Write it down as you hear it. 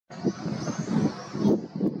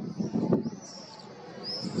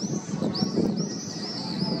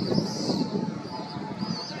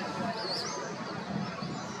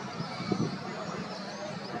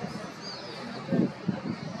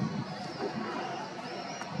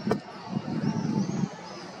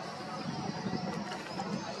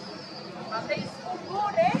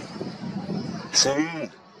Sí.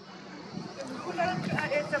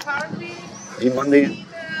 In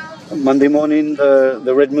Monday morning,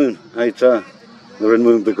 the red moon. It's the red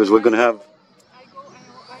moon because we're gonna have.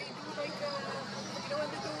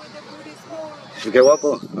 Si qué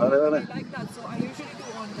guapo. Vale, vale.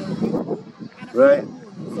 Right,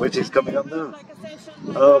 which is coming up now.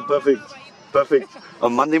 Oh, perfect, perfect.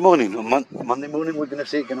 On Monday morning, Monday morning, we're gonna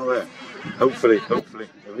see it going over. Hopefully,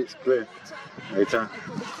 if it's clear. It's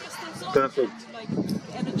perfect.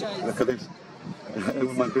 Look at this.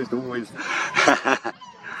 My crystal always.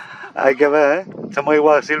 Hay que ver, ¿eh? Estamos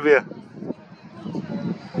igual, Silvia.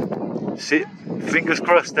 See, fingers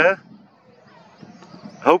crossed, eh?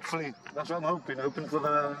 Hopefully. That's what I'm hoping for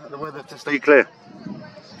the weather to stay clear.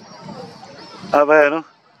 A ver, ¿no?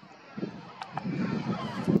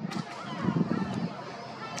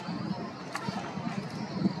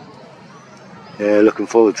 Yeah, looking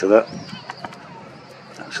forward to that.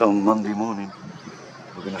 That's on Monday morning.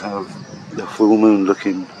 We're going to have the full moon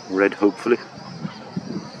looking red, hopefully.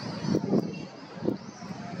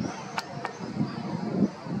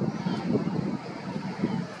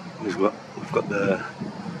 We've got the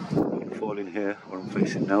moon falling here, where I'm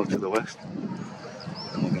facing now, to the west.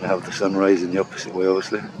 And we're going to have the sun rising the opposite way,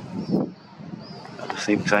 obviously, at the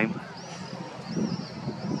same time.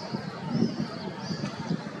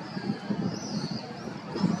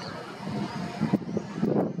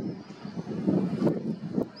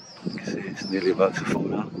 You can see it's nearly about to fall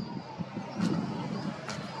now.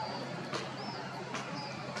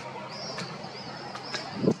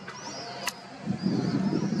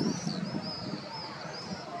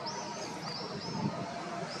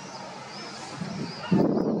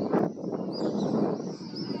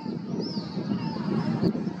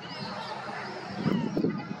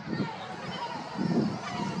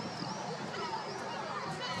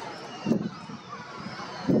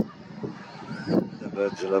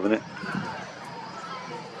 Birds are loving it.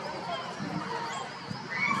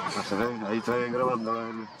 Ahí estoy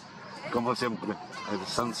grabando como siempre, el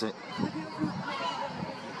sunset.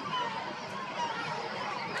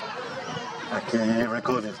 Aquí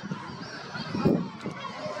recorded.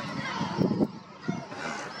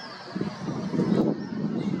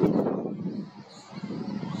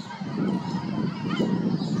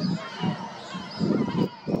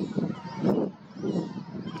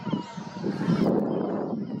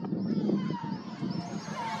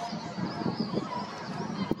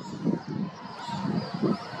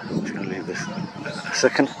 A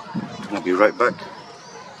second, and I'll be right back.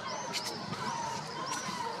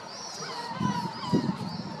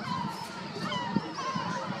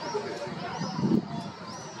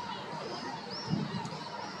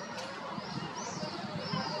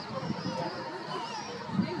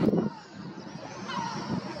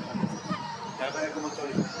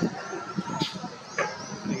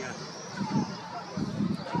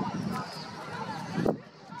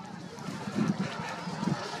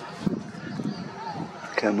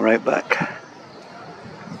 Okay, I'm right back.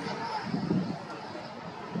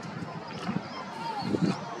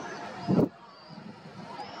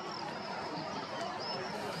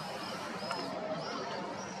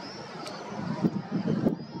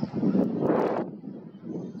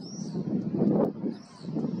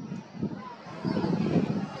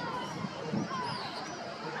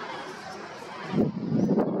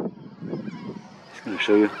 Just going to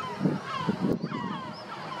show you,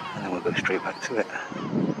 and then we'll go straight back to it.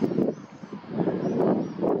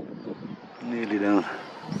 Nearly down.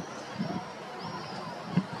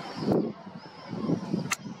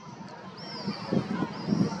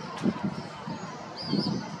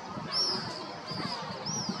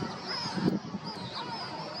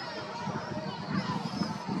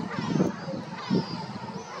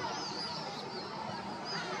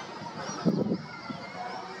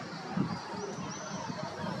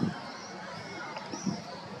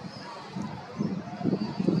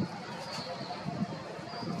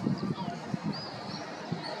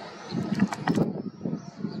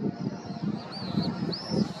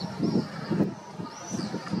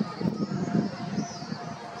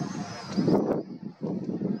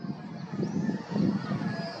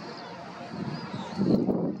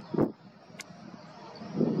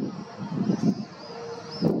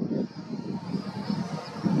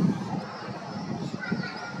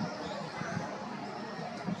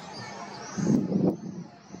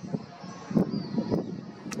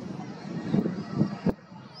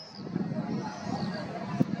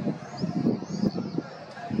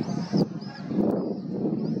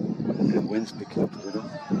 Wind's picking up a little.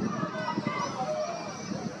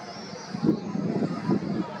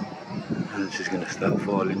 And it's just going to start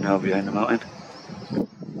falling now behind the mountain.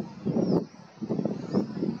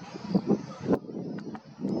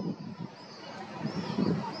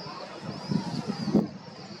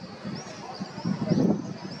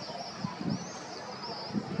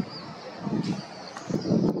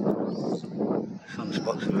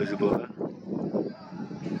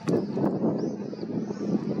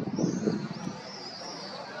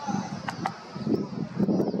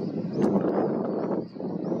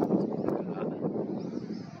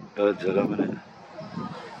 Birds are loving it.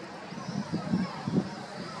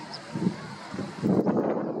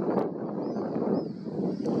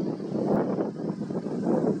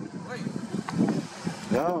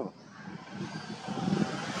 No.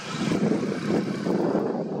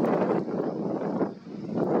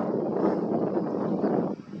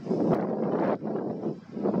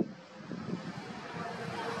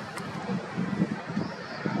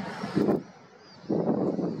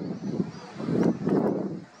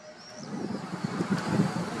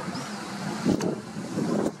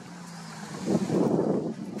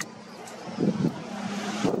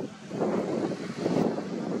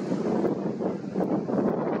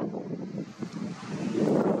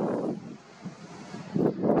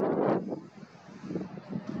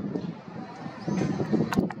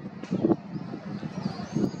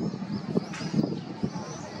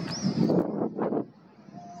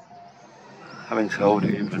 Having to hold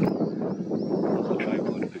it even off the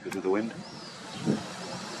tripod because of the wind.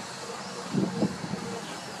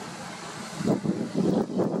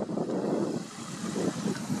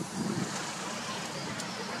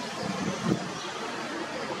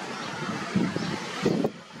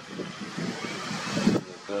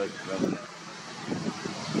 The birds are loving it.